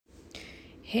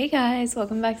Hey guys,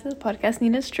 welcome back to the podcast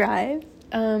Nina's Drive.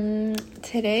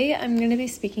 Today I'm going to be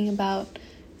speaking about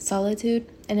solitude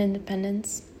and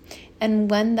independence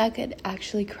and when that could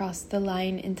actually cross the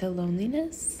line into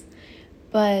loneliness.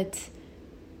 But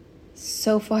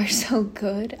so far so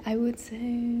good, I would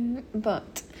say.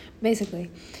 But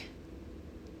basically,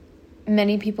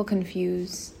 many people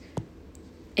confuse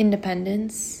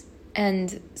independence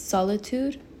and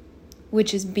solitude,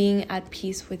 which is being at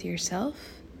peace with yourself,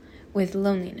 with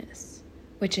loneliness,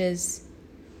 which is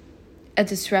a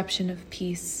disruption of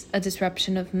peace, a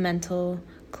disruption of mental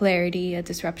clarity, a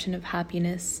disruption of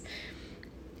happiness.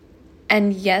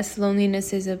 And yes,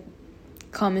 loneliness is a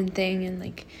common thing, and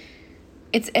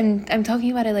I'm talking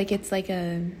about it like it's like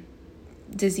a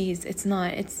disease. It's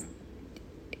not. It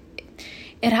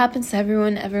happens to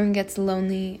everyone. Everyone gets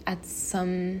lonely at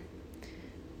some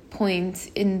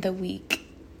point in the week.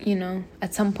 You know,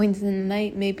 at some point in the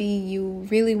night, maybe you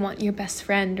really want your best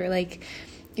friend or like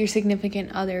your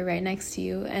significant other right next to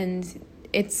you and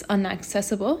it's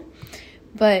inaccessible.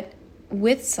 But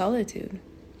with solitude,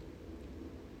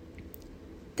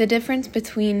 the difference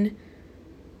between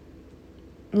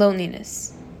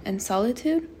loneliness and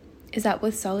solitude is that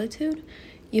with solitude,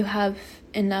 you have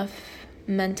enough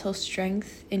mental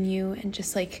strength in you and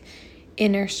just like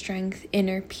inner strength,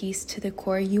 inner peace to the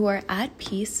core. You are at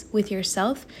peace with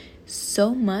yourself,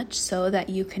 so much so that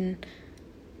you can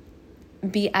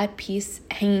be at peace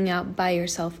hanging out by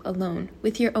yourself alone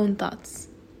with your own thoughts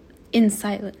in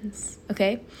silence,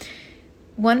 okay?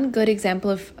 One good example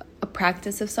of a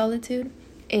practice of solitude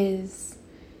is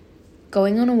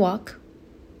going on a walk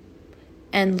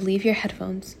and leave your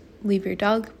headphones, leave your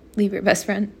dog, leave your best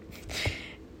friend,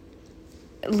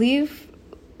 leave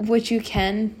what you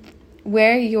can.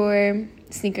 Wear your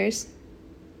sneakers,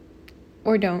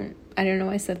 or don't. I don't know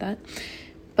why I said that.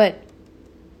 But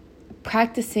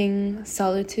practicing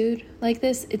solitude like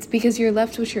this, it's because you're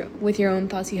left with your own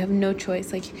thoughts. You have no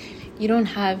choice. Like, you don't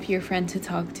have your friend to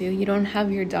talk to. You don't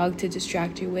have your dog to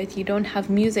distract you with. You don't have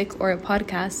music or a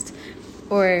podcast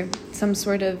or some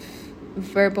sort of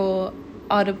verbal,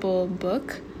 audible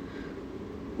book.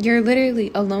 You're literally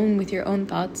alone with your own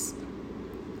thoughts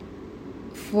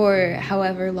for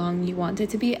however long you want it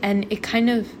to be. And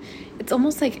it's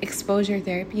almost like exposure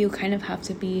therapy. You kind of have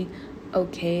to be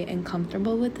okay and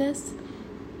comfortable with this.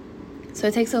 So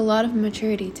it takes a lot of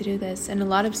maturity to do this and a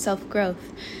lot of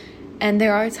self-growth. And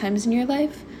there are times in your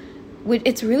life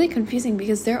it's really confusing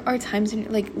because there are times in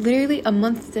like literally a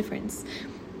month's difference.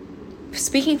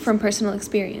 Speaking from personal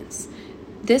experience,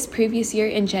 this previous year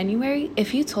in January,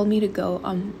 if you told me to go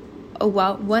on a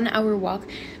 1 hour walk,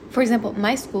 for example,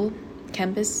 my school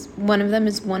campus, one of them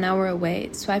is 1 hour away,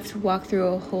 so I have to walk through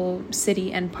a whole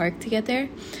city and park to get there.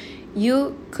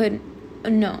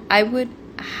 I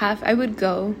would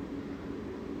go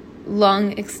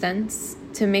long extents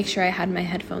to make sure I had my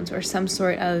headphones or some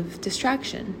sort of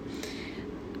distraction.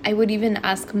 I would even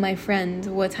ask my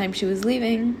friend what time she was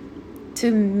leaving to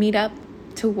meet up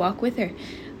to walk with her.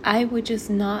 I would just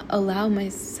not allow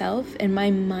myself and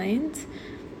my mind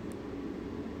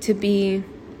to be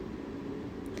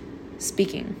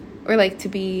speaking or like to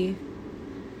be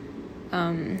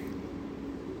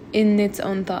in its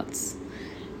own thoughts,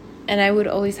 and I would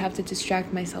always have to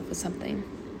distract myself with something.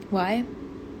 Why?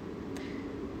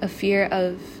 A fear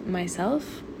of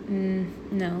myself?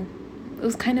 No, it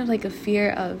was kind of like a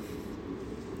fear of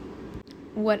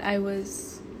what I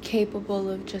was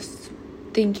capable of just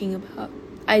thinking about.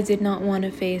 I did not want to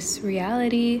face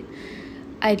reality.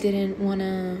 I didn't want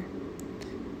to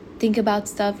think about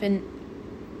stuff, and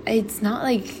it's not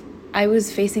like I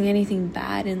was facing anything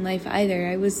bad in life either.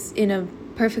 I was in a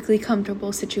perfectly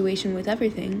comfortable situation with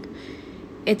everything.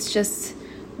 It's just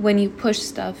when you push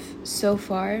stuff so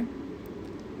far,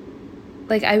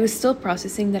 like I was still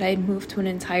processing that I had moved to an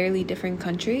entirely different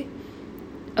country,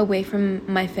 away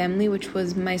from my family, which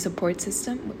was my support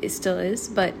system. It still is,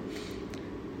 but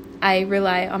I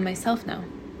rely on myself now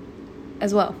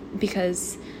as well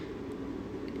because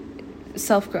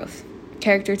self-growth.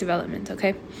 Character development,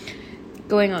 okay?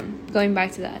 Going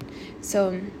back to that.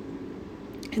 So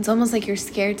it's almost like you're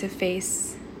scared to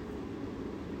face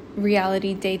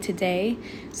reality day to day,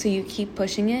 so you keep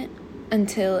pushing it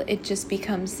until it just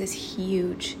becomes this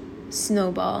huge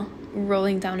snowball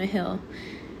rolling down a hill.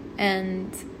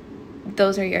 And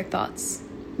those are your thoughts.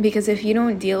 Because if you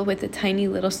don't deal with the tiny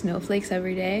little snowflakes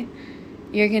every day,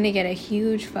 you're gonna get a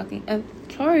huge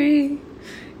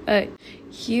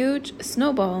huge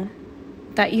snowball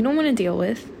that you don't want to deal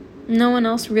with. No one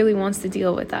else really wants to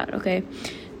deal with that, okay?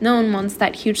 No one wants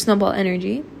that huge snowball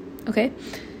energy, okay?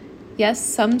 Yes,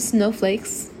 some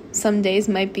snowflakes, some days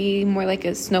might be more like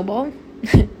a snowball,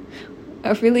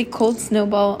 a really cold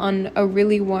snowball on a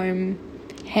really warm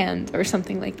hand or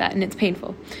something like that, and it's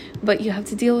painful. But you have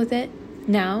to deal with it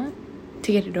now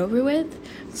to get it over with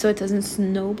so it doesn't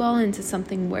snowball into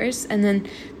something worse. And then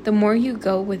the more you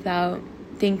go without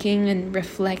thinking and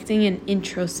reflecting and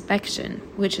introspection,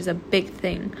 which is a big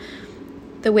thing.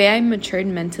 The way I matured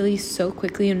mentally so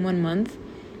quickly in 1 month,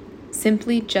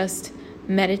 simply just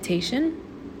meditation,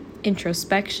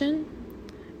 introspection,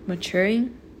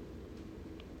 maturing,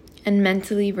 and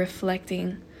mentally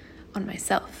reflecting on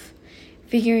myself,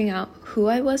 figuring out who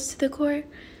I was to the core,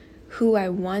 who I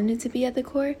wanted to be at the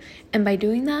core. And by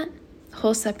doing that,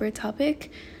 whole separate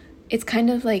topic, it's kind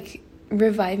of like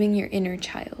reviving your inner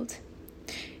child.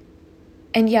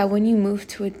 And yeah, when you move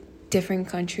to a different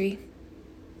country,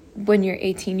 when you're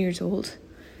 18 years old,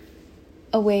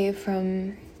 away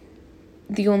from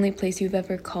the only place you've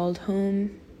ever called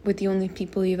home, with the only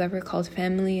people you've ever called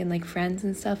family and like friends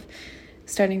and stuff,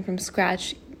 starting from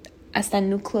scratch, hasta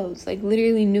new clothes, like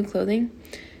literally new clothing,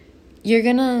 you're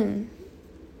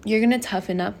gonna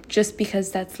toughen up just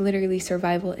because that's literally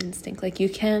survival instinct. Like you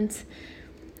can't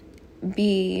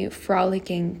be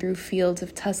frolicking through fields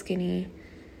of Tuscany,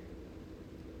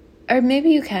 or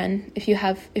maybe you can if you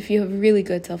have really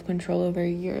good self-control over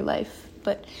your life,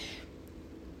 but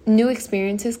new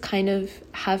experiences kind of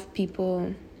have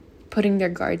people putting their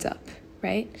guards up,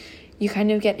 right? You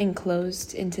kind of get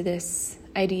enclosed into this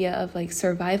idea of like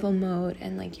survival mode,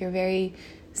 and like you're very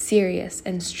serious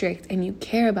and strict, and you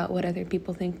care about what other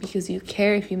people think because you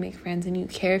care if you make friends and you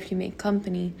care if you make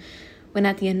company, when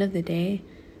at the end of the day,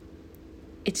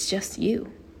 it's just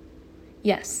you.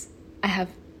 Yes, I have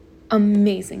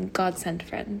amazing God-sent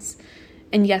friends.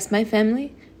 And yes, my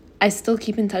family, I still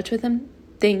keep in touch with them,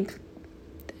 think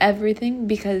everything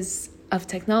because of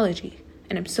technology.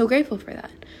 And I'm so grateful for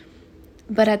that.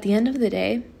 But at the end of the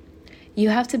day, you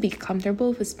have to be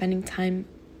comfortable with spending time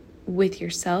with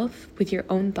yourself, with your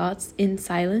own thoughts in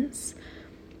silence.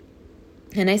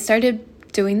 And I started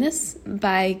doing this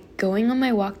by going on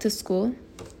my walk to school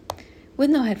with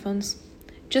no headphones,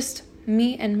 just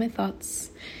me and my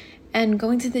thoughts, and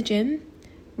going to the gym,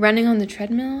 running on the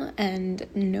treadmill, and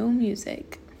no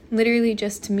music. Literally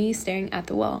just me staring at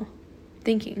the wall,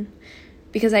 thinking,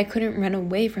 because I couldn't run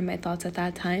away from my thoughts at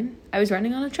that time. I was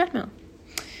running on a treadmill.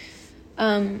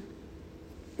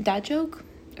 Dad joke,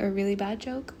 or really bad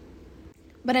joke.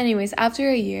 But anyways,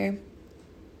 after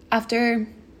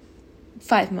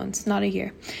 5 months, not a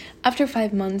year, after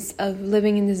 5 months of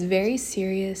living in this very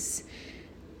serious,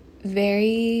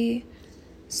 very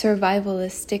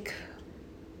survivalistic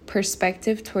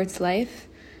perspective towards life,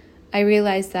 I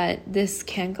realized that this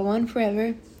can't go on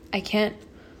forever. I can't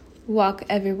walk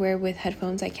everywhere with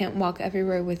headphones. I can't walk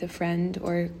everywhere with a friend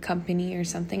or company or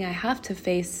something. I have to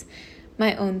face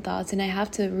my own thoughts, and I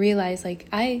have to realize like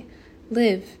I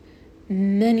live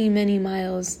many, many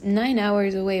miles, 9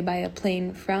 hours away by a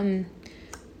plane from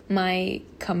my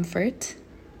comfort,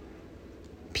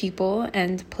 people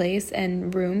and place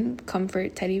and room,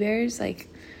 comfort, teddy bears. Like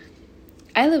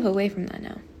I live away from that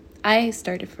now. I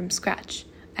started from scratch.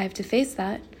 I have to face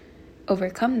that,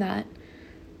 overcome that,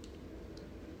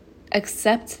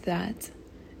 accept that,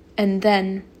 and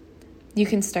then you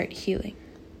can start healing.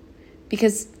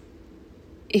 Because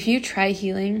if you try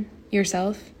healing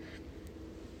yourself,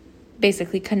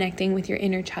 basically connecting with your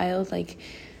inner child, like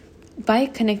by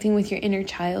connecting with your inner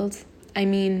child, I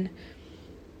mean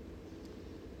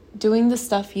doing the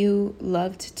stuff you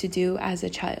loved to do as a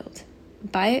child.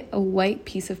 Buy a white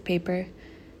piece of paper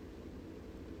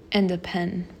and a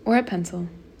pen or a pencil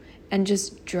and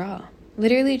just draw.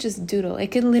 Literally just doodle. It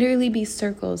could literally be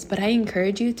circles, but I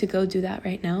encourage you to go do that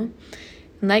right now.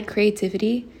 And like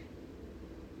creativity,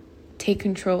 take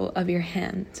control of your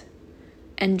hand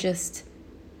and just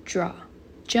draw.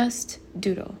 Just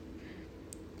doodle.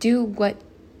 Do what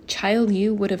child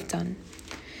you would have done.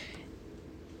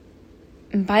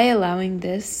 And by allowing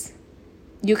this,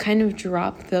 you kind of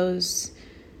drop those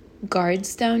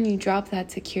guards down, you drop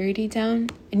that security down,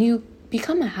 and you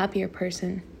become a happier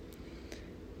person.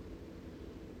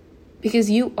 Because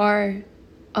you are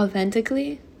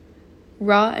authentically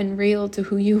raw and real to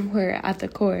who you were at the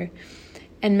core.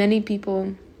 And many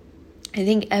people, I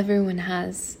think everyone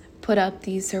has put up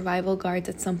these survival guards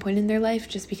at some point in their life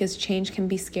just because change can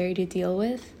be scary to deal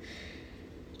with.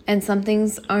 And some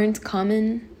things aren't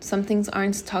common, some things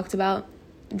aren't talked about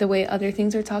the way other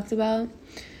things are talked about.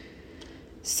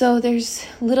 So there's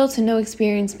little to no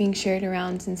experience being shared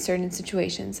around in certain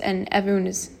situations, and everyone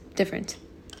is different,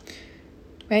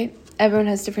 right? Everyone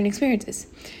has different experiences.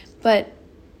 But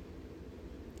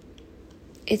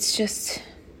it's just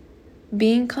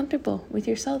being comfortable with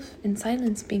yourself in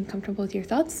silence, being comfortable with your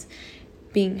thoughts,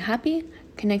 being happy,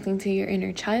 connecting to your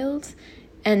inner child,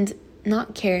 and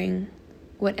not caring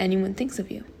what anyone thinks of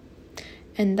you.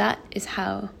 And that is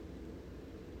how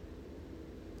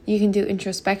you can do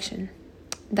introspection.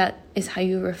 That is how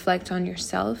you reflect on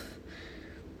yourself.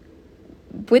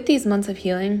 With these months of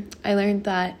healing, I learned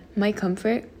that my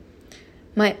comfort,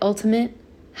 my ultimate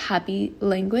happy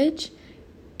language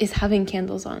is having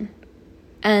candles on.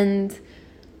 And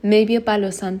maybe a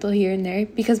palo santo here and there,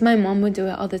 because my mom would do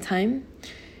it all the time.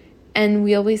 And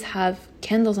we always have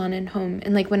candles on at home.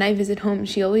 And like when I visit home,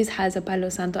 she always has a palo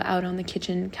santo out on the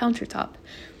kitchen countertop.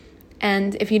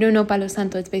 And if you don't know palo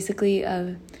santo, it's basically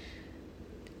a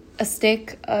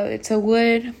stick. It's a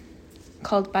wood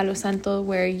called palo santo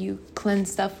where you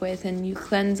cleanse stuff with, and you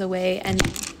cleanse away any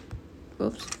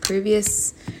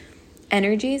previous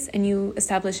energies, and you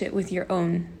establish it with your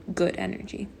own good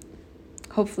energy.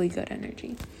 Hopefully good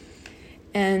energy.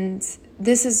 And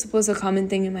this was a common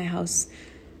thing in my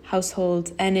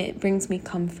household, and it brings me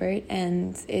comfort,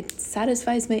 and it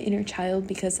satisfies my inner child,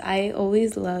 because I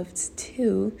always loved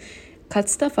to cut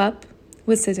stuff up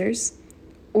with scissors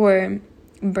or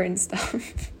burn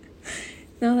stuff.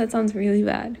 No, that sounds really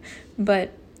bad,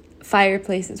 but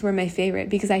fireplaces were my favorite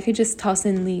because I could just toss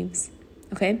in leaves.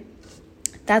 Okay,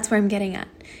 that's where I'm getting at.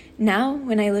 Now,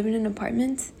 when I live in an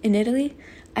apartment in Italy,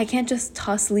 I can't just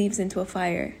toss leaves into a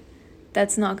fire.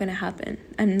 That's not gonna happen.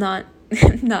 I'm not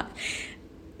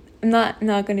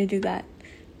gonna do that.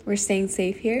 We're staying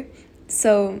safe here.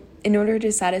 So in order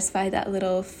to satisfy that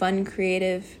little fun,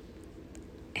 creative,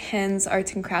 hands,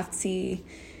 arts and craftsy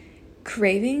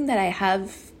craving that I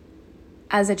have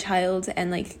as a child and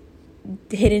like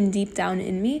hidden deep down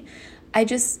in me, I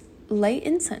just light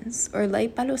incense or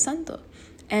light palo santo.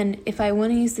 And if I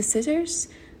want to use the scissors,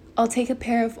 I'll take a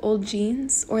pair of old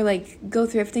jeans, or like go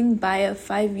thrifting, buy a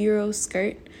 €5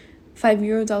 skirt,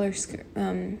 $5 skirt,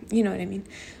 you know what I mean,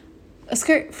 a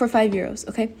skirt for €5,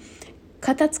 okay?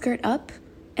 Cut that skirt up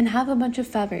and have a bunch of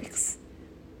fabrics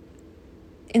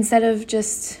instead of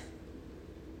just,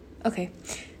 okay,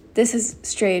 this has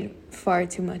strayed far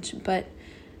too much, but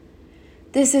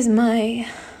this is my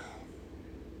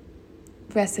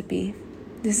recipe.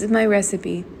 This is my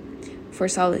recipe for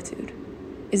solitude,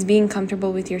 is being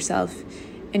comfortable with yourself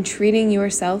and treating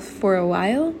yourself for a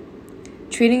while,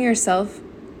 treating yourself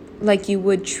like you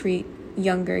would treat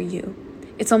younger you.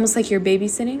 It's almost like you're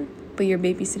babysitting, but you're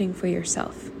babysitting for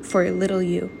yourself, for little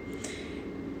you.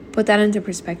 Put that into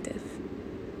perspective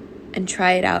and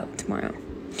try it out tomorrow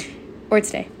or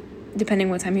today, depending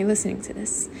what time you're listening to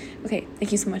this. Okay,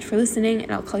 thank you so much for listening,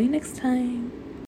 and I'll call you next time.